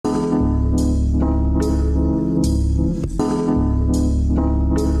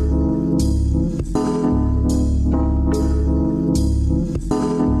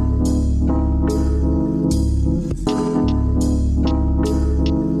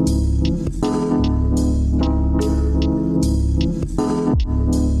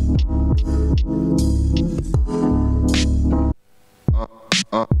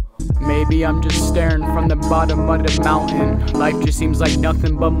bottom of the mountain. Life just seems like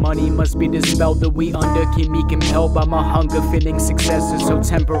nothing but money must be dispelled. That we under keep me compelled by my hunger. Feeling success is so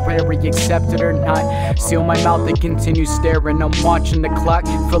temporary, accept it or not. Seal my mouth and continue staring. I'm watching the clock,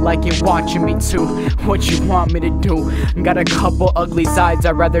 feel like you're watching me too. What you want me to do? Got a couple ugly sides,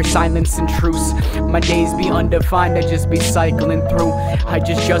 I'd rather silence than truce. My days be undefined, I just be cycling through. I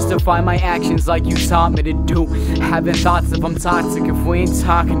just justify my actions like you taught me to do. Having thoughts if I'm toxic if we ain't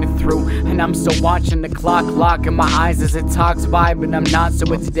talking it through. And I'm still watching the clock, locking my eyes as it talks by, but I'm not,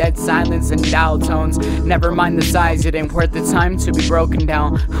 so it's dead silence and dial tones. Never mind the size, it ain't worth the time to be broken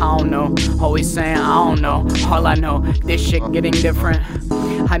down. I don't know, always saying I don't know. All I know, this shit getting different.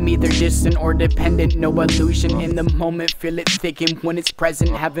 I'm either distant or dependent, no illusion in the moment, feel it thicken when it's present.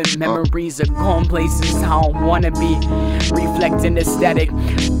 Having memories of going places I don't wanna be, reflecting aesthetic,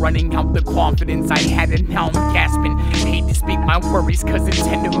 running out the confidence I had and now I'm gasping. Hate to speak my worries cause it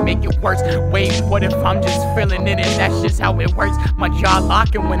tend to make it worse. Wait, what if I'm just feeling it and that's just how it works? My jaw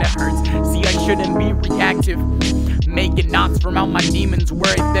locking when it hurts, see I shouldn't be reactive. Making knots from out my demons,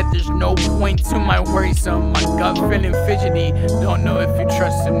 worried that there's no point to my worrisome. My gut feeling fidgety, don't know if you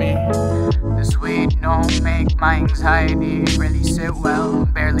trusted me. This weed don't make my anxiety really sit well.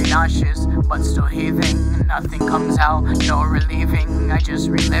 Barely nauseous, but still heaving. Nothing comes out, no relieving. I just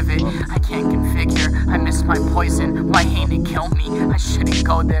relive it, I can't configure. I miss my poison, why ain't it kill me? I shouldn't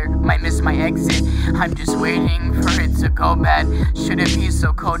go there, might miss my exit. I'm just waiting for it to go bad. Shouldn't be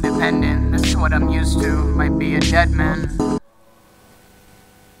so codependent, that's what I'm used to. Might be a dead man.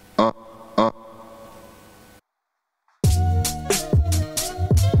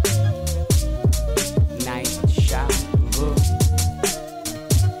 Nice shot,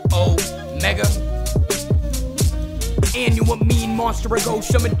 Omega. And you a mean monster, a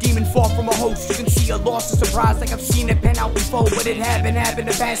ghost, I'm a demon, far from a host. You can see a loss of surprise like I've seen it pen out before. But it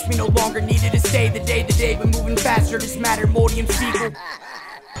happened to pass me, no longer needed to stay. The day been moving faster, this matter more than feeble.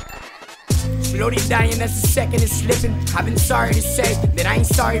 Slowly dying as the second is slipping. I've been sorry to say that I ain't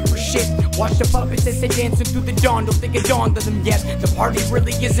sorry for shit. Watch the puppets as they dancing through the dawn. Don't think it dawned on them yet. The party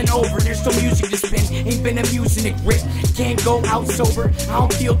really isn't over. There's still music to spin. Ain't been amusing it grip. Can't go out sober. I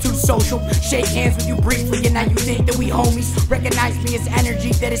don't feel too social. Shake hands with you briefly and now you think that we homies. Recognize me as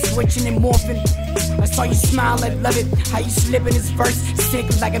energy that is switching and morphing. I saw you smile, I love it. How you slipping is first. Sick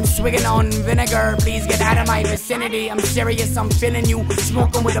like I'm swigging on vinegar. Please get out of my vicinity. I'm serious, I'm feeling you.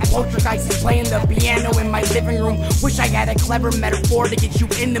 Smoking with a poltergeist and playing the piano in my living room. Wish I had a clever metaphor to get you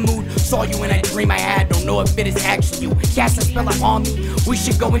in the mood. Saw you in a dream I had, don't know if it is actually you. Cast a spell upon me. We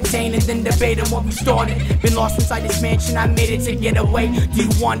should go insane and then debate on what we started. Been lost inside this mansion, I made it to get away. Do you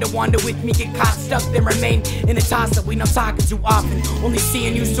wander with me, get caught stuck, then remain in a toss-up. We not talking too often, only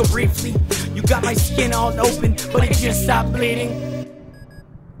seeing you so briefly. You got my skin all open, but it just stopped bleeding.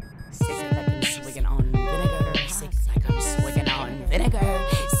 Sick like I'm swigging on vinegar. Sick like I'm swigging on vinegar.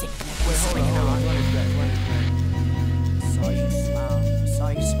 Sick like I'm swigging on. Saw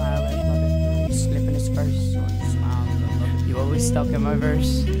you smile, I love it. You slipping his verse. Saw you smile, I love it. You always stuck in my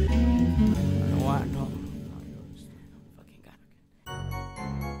verse. I don't know why, no. Fucking got it.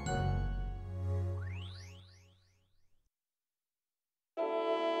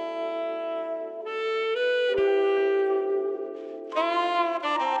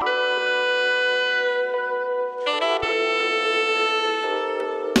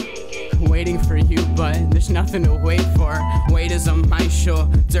 Waiting for you, but there's nothing to wait for. Wait is on my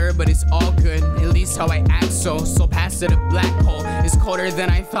shoulder, but it's all good. At least how I act so past to the black hole. It's colder than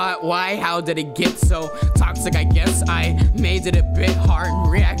I thought. Why? How did it get so toxic? I guess I made it a bit hard.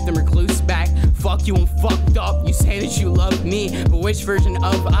 React and recluse back. Fuck you, I'm fucked up. You say that you love me, but which version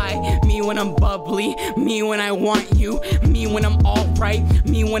of I? Me when I'm bubbly, me when I want you, me when I'm alright,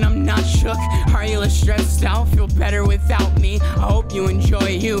 me when I'm not shook. Are you less stressed out? Feel better without me. I hope you enjoy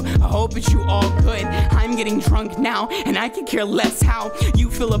you. I hope it's you all good. I'm getting drunk now, and I can care less how you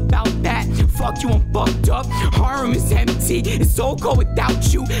feel about that. Fuck you, I'm fucked up. Our room is empty. It's so cold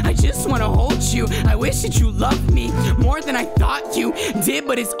without you. I just wanna hold you. I wish that you loved me more than I thought you did,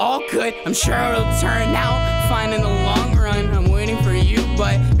 but it's all good. I'm sure it'll turn out fine in the long run. I'm waiting for you,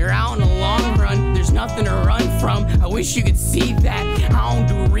 but you're out in the long run. There's nothing to run from. I wish you could see that. I don't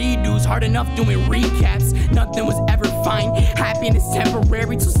do redos, hard enough doing recaps. Nothing was ever fine. Happiness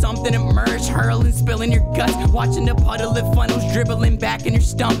temporary till something emerged. Hurling, spilling your guts. Watching the puddle of funnels dribbling back in your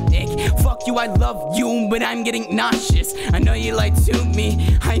stomach. Fuck you, I love you, but I'm getting nauseous. I know you lied to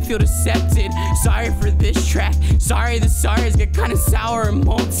me. I feel decepted. Sorry for this track. Sorry the sorries get kinda sour and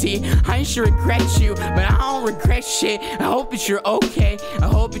malty. I sure regret you, but I don't regret shit. I hope that you're okay. I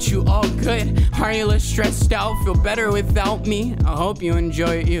hope that you all good. Are you less stressed out, feel better without me. I hope you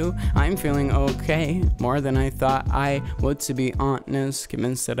enjoy you. I'm feeling okay, more than I thought I would, to be honest.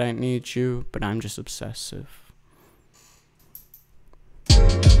 Convinced that I need you, but I'm just obsessive.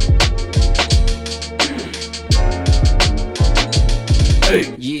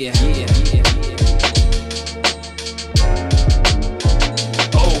 Hey. Yeah.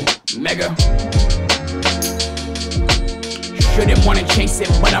 Oh, mega. Shouldn't wanna chase it,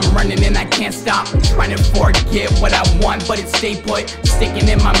 but I'm running and I can't stop. I'm trying to forget what I want, but it stay put. Sticking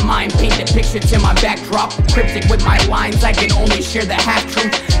in my mind, paint the picture to my backdrop. Cryptic with my lines, I can only share the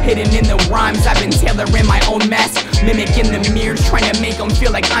half-truth. Hidden in the rhymes, I've been tailoring my own mask. Mimicking the mirrors, trying to make them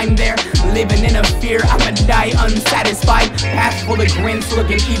feel like I'm there. Living in a fear, I'ma die unsatisfied. Path full of grins,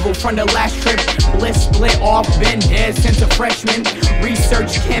 looking evil from the last trip. Bliss split off, been dead since a freshman.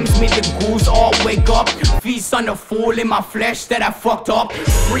 Research chems made the ghouls all wake up. Feast on the fool in my flesh that I fucked up.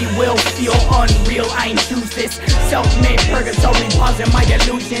 Free will feel unreal, I ain't choose this. Self-made purgatory, pausing my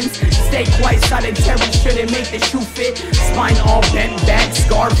delusions. Stay quite solitary, shouldn't make the shoe fit. Spine all bent back,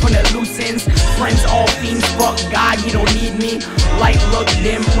 scarred from the loose ends. Friends all fiends, fuck God, he don't need me. Light look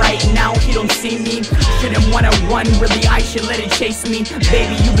dim right now, he don't see me. Shouldn't wanna run, really I should let it chase me.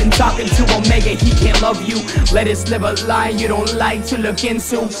 Baby, you've been talking to Omega, he can't love you. Let us live a lie you don't like to look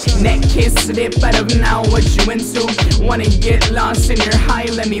into. Neck kiss, slip out of now, what you into? Wanna get lost in your high,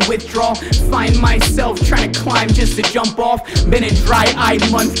 let me withdraw. Find myself trying to climb just to jump off. Been a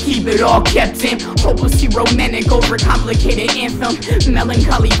dry-eyed month, keep it all kept in. Hopelessly romantic, overcomplicated anthem.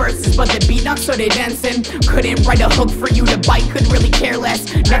 Melancholy verses, but the beat not so they dancing. Couldn't write a hook for you to bite, could really care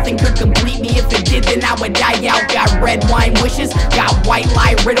less. Nothing could complete me, if it did then I would die out. Got red wine wishes, got white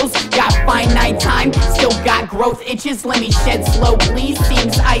lie riddles. Got finite time, still got growth itches. Let me shed slow please.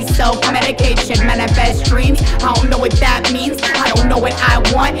 Seems I self-medicate, should manifest dreams. I don't know what that means, I don't know what I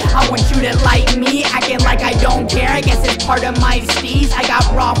want. I want you to like me, acting like I don't care. I guess it's part of my steez. I got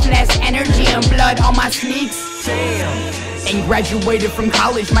raw flesh, energy and blood on my sneaks. Damn. Ain't graduated from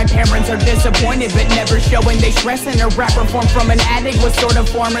college, my parents are disappointed, but never showing they stressing. A rapper formed from an addict was sort of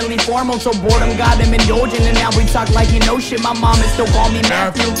formerly formal, so boredom got him indulgent, and now we talk like you know shit. My mom is still call me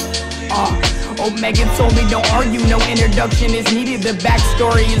Matthew. Omega told me don't argue, no introduction is needed. The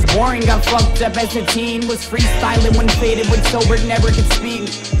backstory is boring, got fucked up as a teen. Was freestyling when faded, when sober never could speak.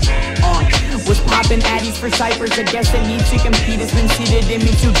 Was popping addies for ciphers, I guess the need to compete has been seated in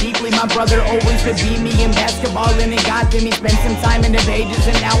me too deeply. My brother always would beat me in basketball and it got to me. Spent some time in the pages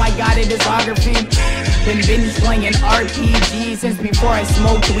and now I got a discography. Been binge playing RPG since before I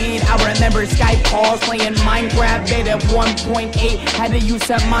smoked weed. I remember Skype calls, playing Minecraft beta 1.8. Had to use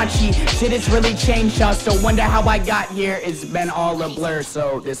some machi, shit has really changed us. So wonder how I got here, it's been all a blur.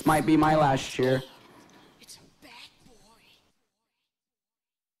 So this might be my last year.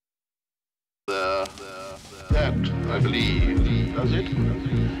 That, I believe, does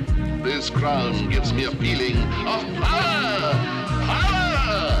it? This crown gives me a feeling of power!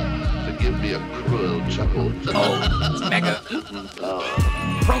 Power! To give me a cruel chuckle. Oh, mega.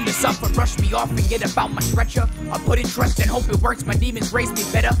 Prone to suffer, rush me off, forget about my stretcher. I put in trust and hope it works, my demons raise me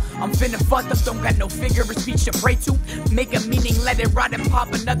better. I'm finna fuck up, don't got no figure of speech to pray to. Make a meaning, let it rot and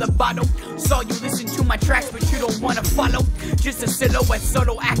pop another bottle. Saw you listen to my tracks, but you don't wanna follow. Just a silhouette,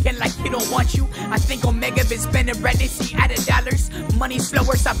 subtle, acting like he don't want you. I think Omega been spending rent, see added dollars. Money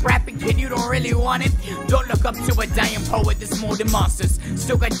slower, stop rapping, kid, you don't really want it. Don't look up to a dying poet that's more than monsters.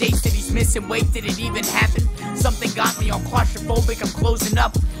 Still got dates that he's missing, wait, did it even happen? Something got me on claustrophobic, I'm closing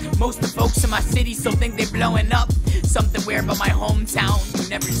up. Most of the folks in my city still think they blowing up. Something weird about my hometown, you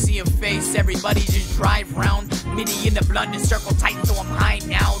never see a face, everybody just drive round. Midi in the blunt and circle tight, so I'm high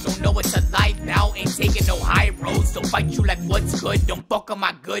now. Don't know what's a life now, ain't taking no high roads. Don't fight you like what's good, don't fuck on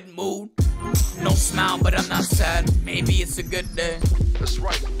my good mood. No smile, but I'm not sad, maybe it's a good day. That's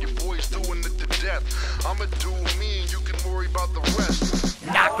right, your boy's doing it to death. I'ma do me and you can worry about the rest.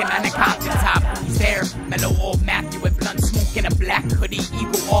 Knocking on the coffin top, who's there? Mellow old Matthew with blunt smoke in a black hoodie.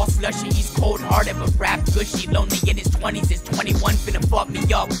 Eagle all slushy, he's cold-hearted but rap gushy. Lonely in his 20s, his 21 finna fuck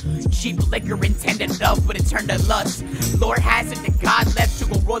me up. Cheap liquor intended love, but it turned to lust. Lord has it that God left to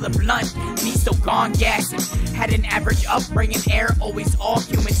go roll the blunt, and he's still gone gassing. Had an average upbringing, air always all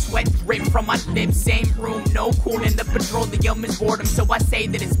human. Sweat drip from my lips, same room, no cooling. The petroleum is boredom, so I say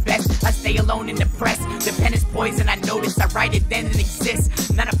that it's best I stay alone in the press. The pen is poison, I notice, I write it then it exists.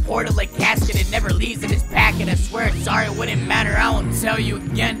 Not a portal, a casket, it never leaves in its packet. I swear, sorry, it wouldn't matter, I won't tell you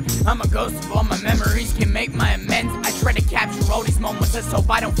again. I'm a ghost of all my memories, can make my amends. I try to capture all these moments, let's hope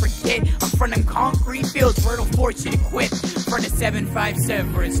I don't forget. I'm from them concrete fields where it'll force you to quit. From the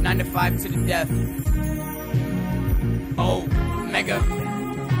 757 where it's 9 to 5 to the death. Oh, mega.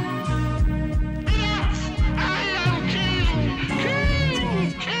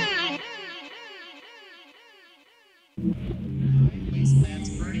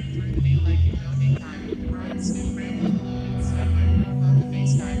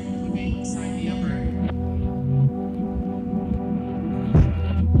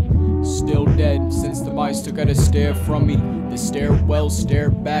 Still dead since the mice took out a stare from me. The stairwell stare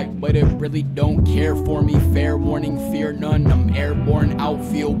back, but it really don't care for me. Fair warning, fear none. I'm airborne,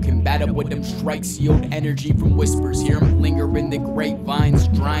 outfield, combative with them strikes. Yield energy from whispers. Hear them linger in the grapevines,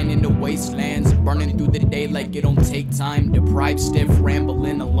 drying in the wastelands, burning through the day like it don't take time. Deprived, stiff,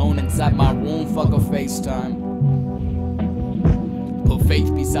 rambling alone inside my room. Fuck a FaceTime. Put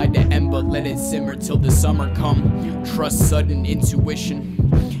faith beside the ember, let it simmer till the summer come. Trust sudden intuition.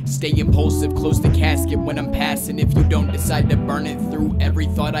 Stay impulsive, close the casket when I'm passing. If you don't decide to burn it through every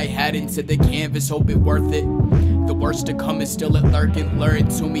thought I had into the canvas, hope it worth it. The worst to come is still at lurking. Lure it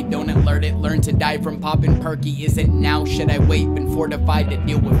to me, don't alert it. Learn to die from popping perky. Isn't now, should I wait? Been fortified to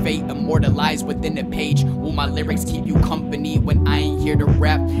deal with fate, immortalized within a page. Will my lyrics keep you company when I ain't here to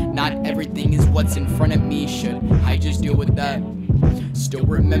rap? Not everything is what's in front of me. Should I just deal with that? Still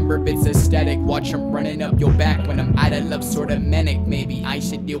remember bits of static. Watch them running up your back when I'm out of love, sorta manic. Maybe I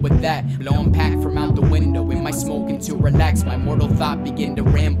should deal with that. Blowing pack from out the window in my smoking to relax. My mortal thought begin to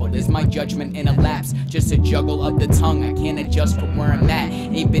ramble. Is my judgment in a lapse? Just a juggle of the tongue. I can't adjust from where I'm at.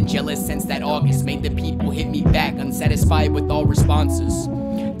 Ain't been jealous since that August. Made the people hit me back, unsatisfied with all responses.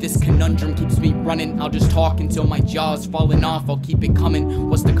 This conundrum keeps me running. I'll just talk until my jaw's falling off. I'll keep it coming.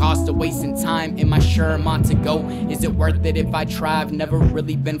 What's the cost of wasting time? Am I sure I'm on to go? Is it worth it if I try? I've never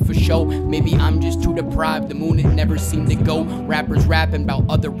really been for show. Maybe I'm just too deprived. The moon, it never seemed to go. Rappers rapping about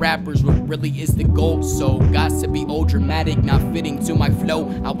other rappers. What really is the goal? So got to be old dramatic, not fitting to my flow.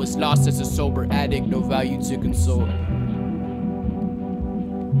 I was lost as a sober addict. No value to console.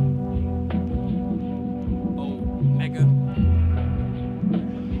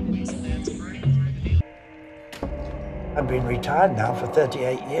 I've been retired now for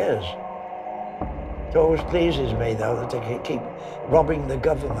 38 years. It always pleases me, though, that I keep robbing the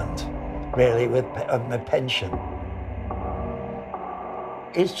government, really, of my pension.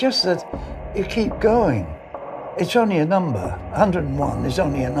 It's just that you keep going. It's only a number. 101 is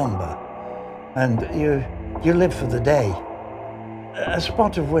only a number. And you live for the day. A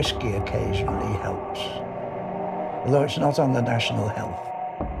spot of whiskey occasionally helps, although it's not on the national health.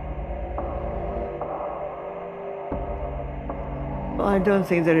 I don't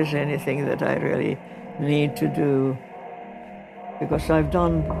think there is anything that I really need to do, because I've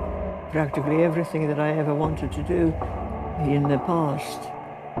done practically everything that I ever wanted to do in the past.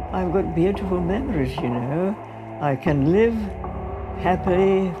 I've got beautiful memories, you know. I can live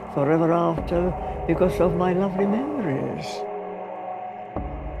happily forever after because of my lovely memories.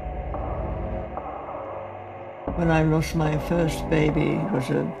 When I lost my first baby, it was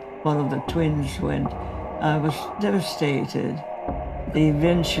one of the twins went, I was devastated.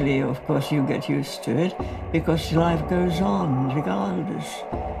 Eventually, of course, you get used to it because life goes on regardless.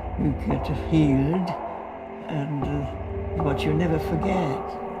 You get healed, but you never forget.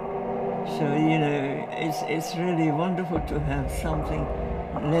 So, you know, it's really wonderful to have something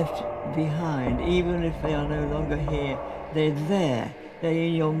left behind, even if they are no longer here. They're there. They're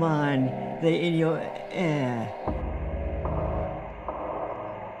in your mind. They're in your air.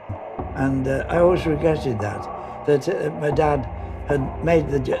 And I always regretted that my dad had made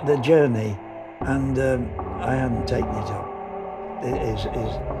the journey, and I hadn't taken it up.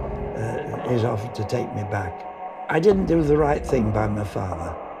 His offer to take me back. I didn't do the right thing by my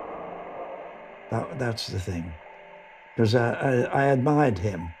father. That's the thing, because I admired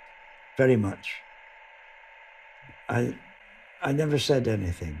him very much. I never said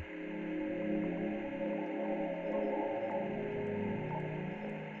anything.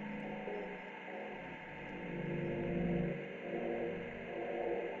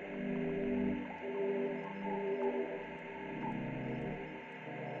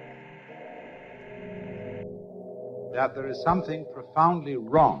 That there is something profoundly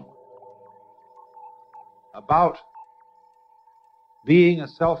wrong about being a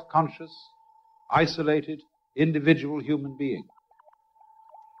self-conscious, isolated, individual human being.